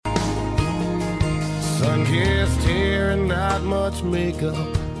Sun-kissed hair and not much makeup.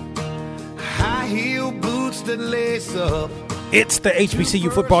 High heel boots that lace up. It's the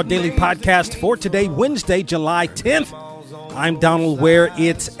HBCU Football Daily Podcast for today, Wednesday, July 10th. I'm Donald Ware.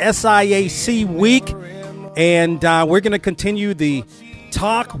 It's SIAC week, and we're going to continue the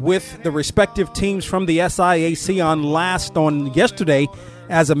talk with the respective teams from the SIAC on yesterday.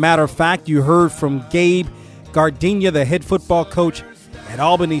 As a matter of fact, you heard from Gabe Gardenia, the head football coach at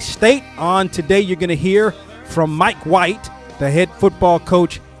Albany State. On today, you're going to hear from Mike White, the head football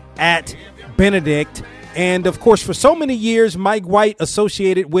coach at Benedict. And, of course, for so many years, Mike White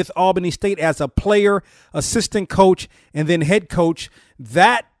associated with Albany State as a player, assistant coach, and then head coach.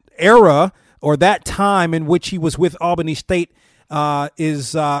 That era or that time in which he was with Albany State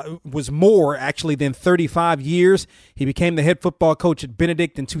was more actually than 35 years. He became the head football coach at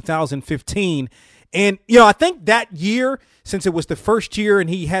Benedict in 2015. And, I think that year, since it was the first year and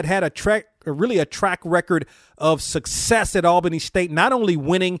he had a track record of success at Albany State, not only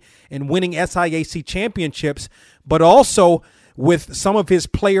winning SIAC championships, but also with some of his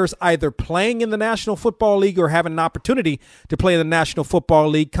players either playing in the National Football League or having an opportunity to play in the National Football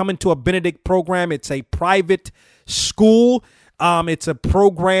League, coming to a Benedict program. It's a private school. It's a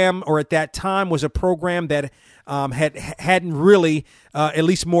program, or at that time was a program that hadn't really, at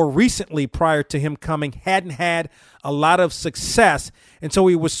least more recently prior to him coming, hadn't had a lot of success. And so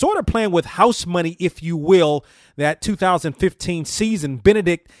he was sort of playing with house money, if you will. That 2015 season,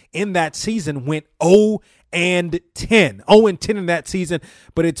 Benedict in that season went 0-10 in that season,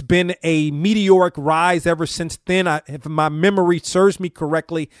 but it's been a meteoric rise ever since then. If my memory serves me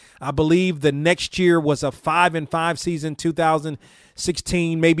correctly, I believe the next year was a 5-5 season,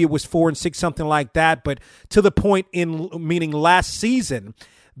 2016, maybe it was 4-6, something like that. But to the point meaning last season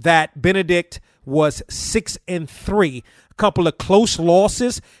that Benedict was 6-3. A couple of close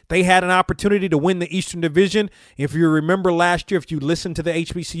losses. They had an opportunity to win the Eastern Division. If you remember last year, if you listened to the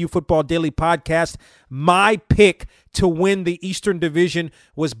HBCU Football Daily Podcast, my pick to win the Eastern Division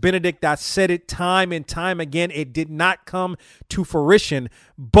was Benedict. I said it time and time again. It did not come to fruition,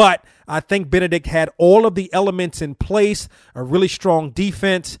 but I think Benedict had all of the elements in place, a really strong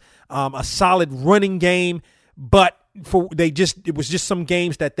defense, a solid running game, but it was just some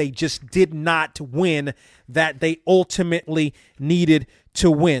games that they just did not win that they ultimately needed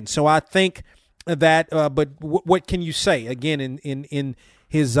to win. So I think that, but what can you say? Again, in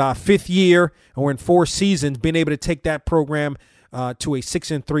his fifth year or in 4 seasons, being able to take that program to a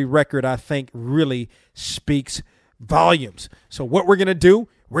 6-3 record, I think really speaks volumes. So what we're going to do,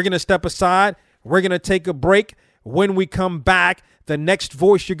 we're going to step aside. We're going to take a break. When we come back, the next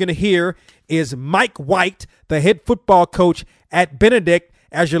voice you're going to hear is Mike White, the head football coach at Benedict,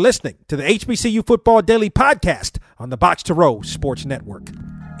 as you're listening to the HBCU Football Daily Podcast on the Box to Row Sports Network.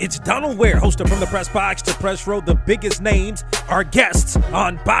 It's Donald Ware, hosted from the Press Box to Press Row. The biggest names are guests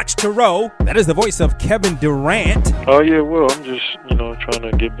on Box to Row. That is the voice of Kevin Durant. Oh, yeah, well, I'm just, trying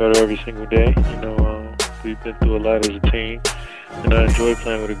to get better every single day. We've been through a lot as a team, and I enjoy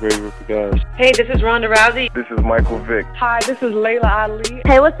playing with a great group of guys. Hey, this is Ronda Rousey. This is Michael Vick. Hi, this is Layla Ali.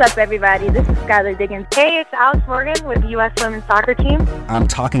 Hey, what's up, everybody? This is Skylar Diggins. Hey, it's Alex Morgan with the U.S. Women's Soccer Team. I'm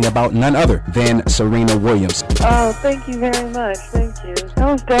talking about none other than Serena Williams. Oh, thank you very much. Thank you.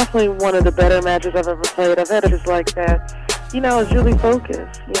 That was definitely one of the better matches I've ever played. I've had matches like that. I was really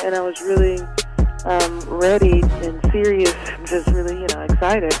focused, and I was really ready and serious and just really,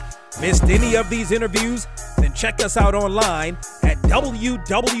 excited. Missed any of these interviews? Then check us out online at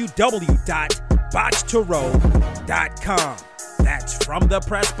www.boxtorow.com. That's from the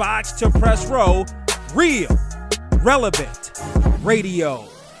Press Box to Press Row, real, relevant radio.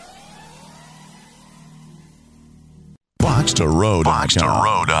 BoxToRow.com is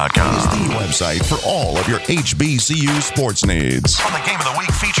the website for all of your HBCU sports needs. From the Game of the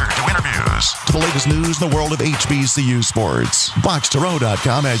Week feature to interviews, to the latest news in the world of HBCU sports,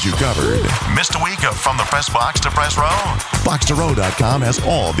 BoxToRow.com has you covered. Missed a week of From the Press Box to Press Row? BoxToRow.com has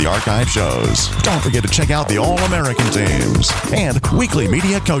all the archive shows. Don't forget to check out the All-American teams and weekly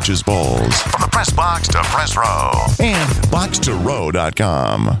media coaches polls. From the Press Box to Press Row and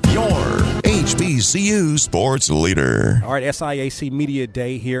BoxToRow.com, your HBCU sports leader. All right, SIAC Media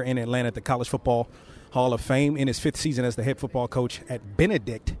Day here in Atlanta at the College Football Hall of Fame. In his 5th season as the head football coach at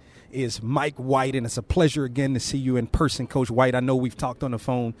Benedict is Mike White, and it's a pleasure again to see you in person, Coach White. I know we've talked on the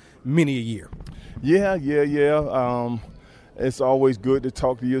phone many a year. Yeah. It's always good to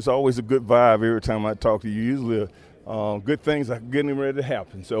talk to you. It's always a good vibe every time I talk to you. Usually good things are getting ready to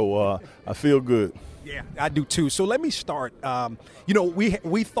happen. So I feel good. Yeah, I do too. So let me start.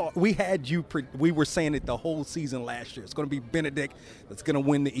 We thought we had you. We were saying it the whole season last year. It's going to be Benedict that's going to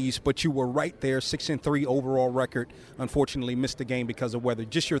win the East, but you were right there, 6-3 overall record. Unfortunately, missed the game because of weather.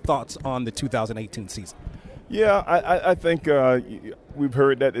 Just your thoughts on the 2018 season? Yeah, I think we've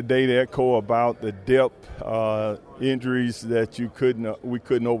heard that today. The echo about the depth injuries that we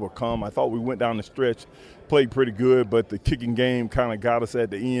couldn't overcome. I thought we went down the stretch, played pretty good, but the kicking game kind of got us at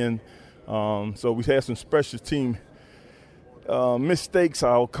the end. So we had some special team mistakes,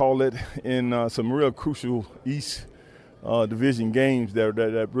 I'll call it, in some real crucial East Division games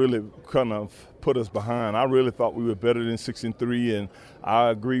that really kind of put us behind. I really thought we were better than 6-3, and I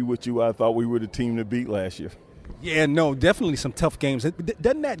agree with you. I thought we were the team to beat last year. Yeah, no, definitely some tough games.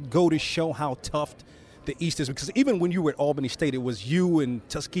 Doesn't that go to show how tough the East is? Because even when you were at Albany State, it was you and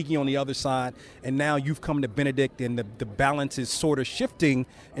Tuskegee on the other side, and now you've come to Benedict, and the balance is sort of shifting,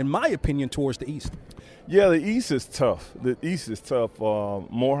 in my opinion, towards the East. Yeah, the East is tough.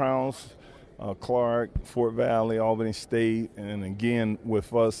 Morehouse, Clark, Fort Valley, Albany State, and again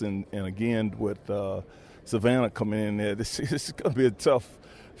with us, and again with Savannah coming in there. This is going to be a tough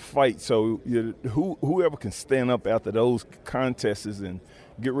fight. So whoever can stand up after those contests and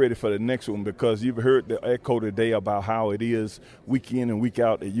get ready for the next one, because you've heard the echo today about how it is week in and week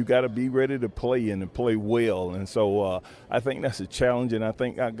out that you got to be ready to play and play well. And so I think that's a challenge, and I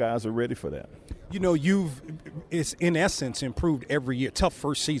think our guys are ready for that. You know, it's in essence improved every year. Tough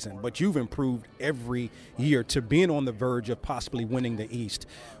first season, but you've improved every year to being on the verge of possibly winning the East.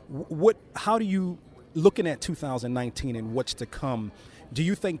 How do you, looking at 2019 and what's to come, do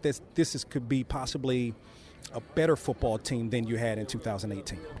you think that this could be possibly a better football team than you had in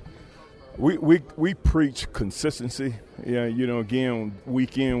 2018? We preach consistency. Yeah, again,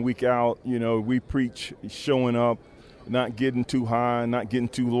 week in, week out, we preach showing up, not getting too high, not getting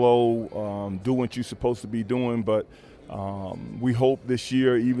too low, do what you're supposed to be doing. But we hope this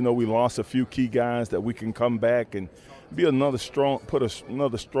year, even though we lost a few key guys, that we can come back and be another strong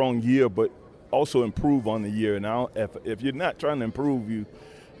year, but also improve on the year. Now, if you're not trying to improve,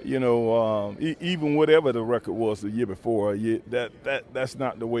 even whatever the record was the year before, that's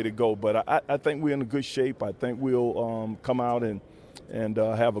not the way to go. But I think we're in a good shape. I think we'll come out and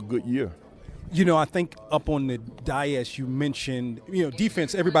have a good year. I think up on the dais you mentioned,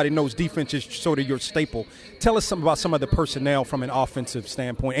 defense. Everybody knows defense is sort of your staple. Tell us something about some of the personnel from an offensive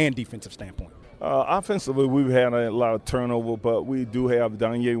standpoint and defensive standpoint. Offensively, we've had a lot of turnover, but we do have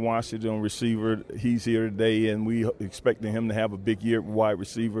Danye Washington, receiver. He's here today, and we expecting him to have a big year wide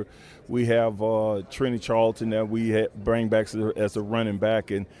receiver. We have Trini Charlton that we bring back as a running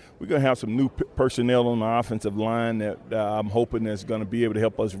back, and we're going to have some new personnel on the offensive line that I'm hoping that's going to be able to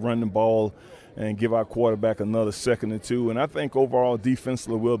help us run the ball and give our quarterback another second or two. And I think overall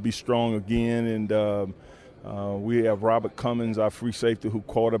defensively we'll be strong again, and we have Robert Cummins, our free safety, who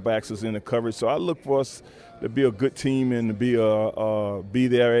quarterbacks us in the coverage. So I look for us to be a good team and to be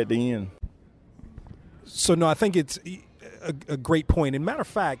there at the end. So, no, I think it's a great point. And matter of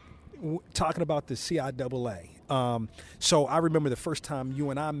fact, talking about the CIAA, so I remember the first time you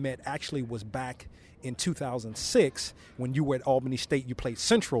and I met actually was back in 2006 when you were at Albany State. You played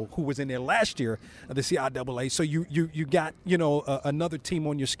Central, who was in there last year of the CIAA. So you got another team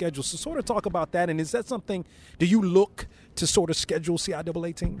on your schedule. So sort of talk about that. And is that something? Do you look to sort of schedule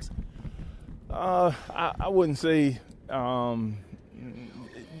CIAA teams? I wouldn't say.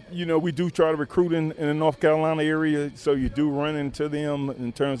 We do try to recruit in the North Carolina area, so you do run into them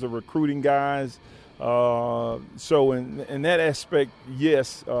in terms of recruiting guys. So in that aspect,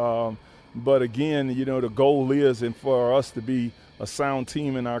 yes. But again, the goal is for us to be a sound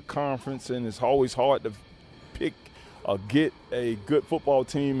team in our conference, and it's always hard to pick or get a good football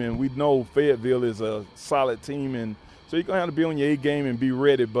team, and we know Fayetteville is a solid team, and so you're going to have to be on your A game and be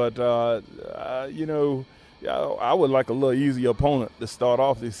ready. But, I would like a little easier opponent to start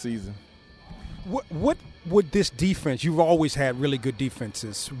off this season. What would this defense – you've always had really good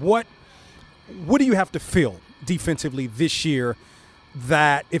defenses. What do you have to fill defensively this year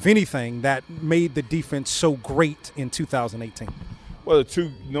that, if anything, that made the defense so great in 2018? Well,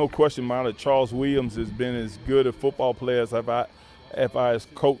 no question about it, Charles Williams has been as good a football player as I have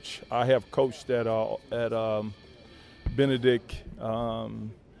coached at Benedict.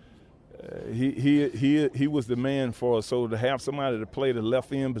 He was the man for us. So to have somebody to play the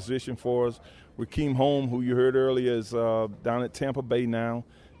left end position for us, Rakeem Holm, who you heard earlier, is down at Tampa Bay now.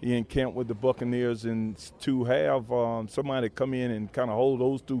 He in camp with the Buccaneers, and to have somebody come in and kind of hold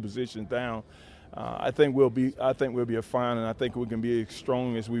those two positions down, I think we'll be fine, and I think we can be as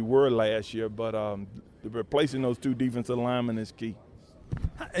strong as we were last year. But replacing those two defensive linemen is key.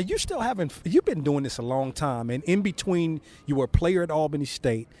 You've been doing this a long time, and in between, you were a player at Albany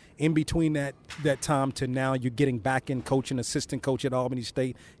State. In between that time to now, you're getting back in coaching, assistant coach at Albany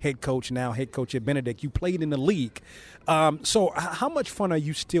State, head coach at Benedict. You played in the league. So how much fun are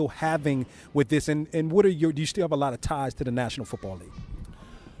you still having with this, and do you still have a lot of ties to the National Football League?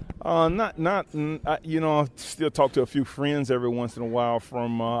 I still talk to a few friends every once in a while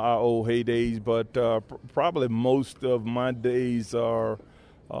from our old heydays, but probably most of my days are,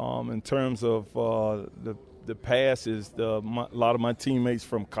 in terms of the past, is a lot of my teammates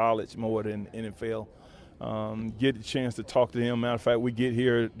from college more than NFL. Get a chance to talk to them. Matter of fact, we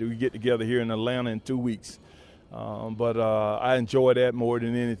get together here in Atlanta in 2 weeks. But I enjoy that more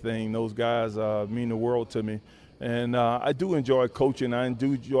than anything. Those guys mean the world to me. And I do enjoy coaching. I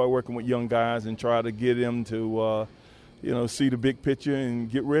do enjoy working with young guys and try to get them to, see the big picture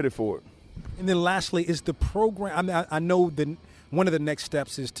and get ready for it. And then lastly, is the program – I know that one of the next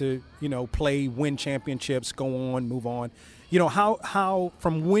steps is to, play, win championships, go on, move on. How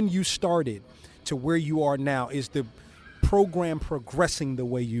from when you started to where you are now, is the program progressing the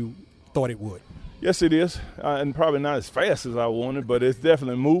way you thought it would? Yes, it is, and probably not as fast as I wanted, but it's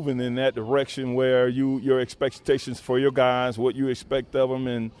definitely moving in that direction where your expectations for your guys, what you expect of them,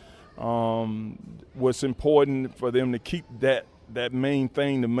 and what's important for them to keep that main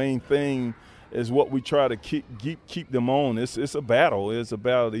thing. The main thing is what we try to keep them on. It's a battle. It's a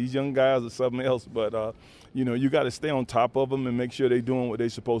battle. These young guys are something else, but you got to stay on top of them and make sure they're doing what they're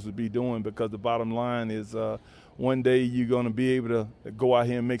supposed to be doing, because the bottom line is one day you're going to be able to go out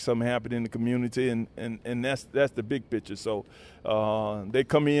here and make something happen in the community, and that's the big picture. So they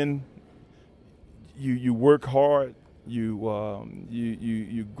come in, you work hard,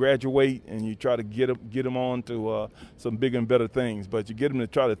 you graduate, and you try to get them on to some bigger and better things, but you get them to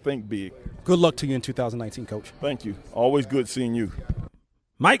try to think big. Good luck to you in 2019, Coach. Thank you. Always good seeing you.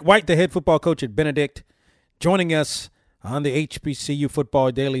 Mike White, the head football coach at Benedict, joining us on the HBCU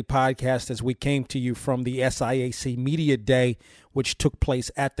Football Daily Podcast as we came to you from the SIAC Media Day, which took place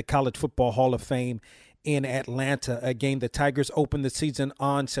at the College Football Hall of Fame in Atlanta. Again, the Tigers open the season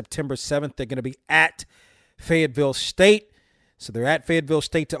on September 7th. They're going to be at Fayetteville State. So they're at Fayetteville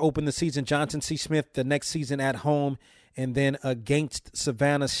State to open the season. Johnson C. Smith the next season at home, and then against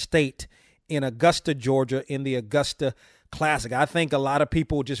Savannah State in Augusta, Georgia, in the Augusta Classic. I think a lot of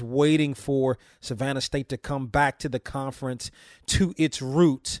people just waiting for Savannah State to come back to the conference, to its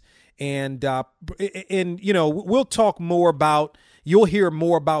roots. And we'll talk more about, you'll hear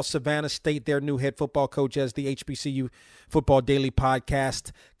more about Savannah State, their new head football coach, as the HBCU Football Daily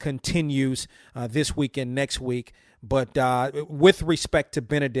Podcast continues this week and next week. But with respect to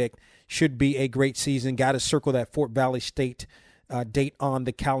Benedict, should be a great season. Got to circle that Fort Valley State date on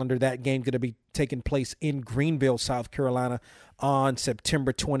the calendar. That game going to be taking place in Greenville, South Carolina on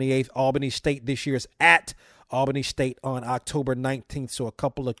September 28th. Albany State this year is at Albany State on October 19th. So a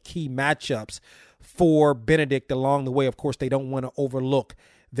couple of key matchups for Benedict along the way. Of course, they don't want to overlook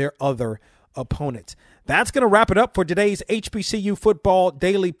their other opponents. That's going to wrap it up for today's HBCU Football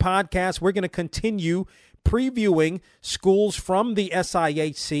Daily Podcast. We're going to continue previewing schools from the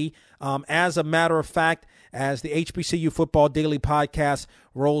SIAC. As a matter of fact, as the HBCU Football Daily Podcast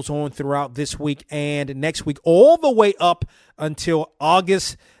rolls on throughout this week and next week, all the way up until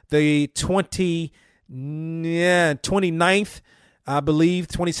August the 29th, I believe,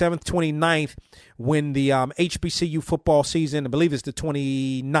 27th, 29th, when the HBCU football season, I believe it's the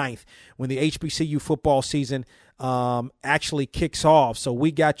 29th, when the HBCU football season actually kicks off. So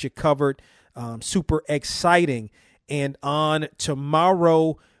we got you covered. Super exciting. And on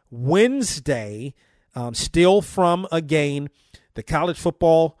tomorrow, Wednesday, still from, again, the College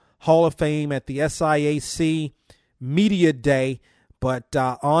Football Hall of Fame at the SIAC Media Day. But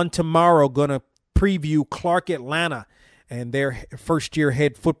on tomorrow, going to preview Clark Atlanta, and their first-year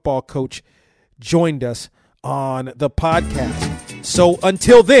head football coach joined us on the podcast. So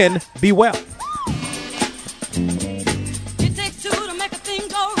until then, be well.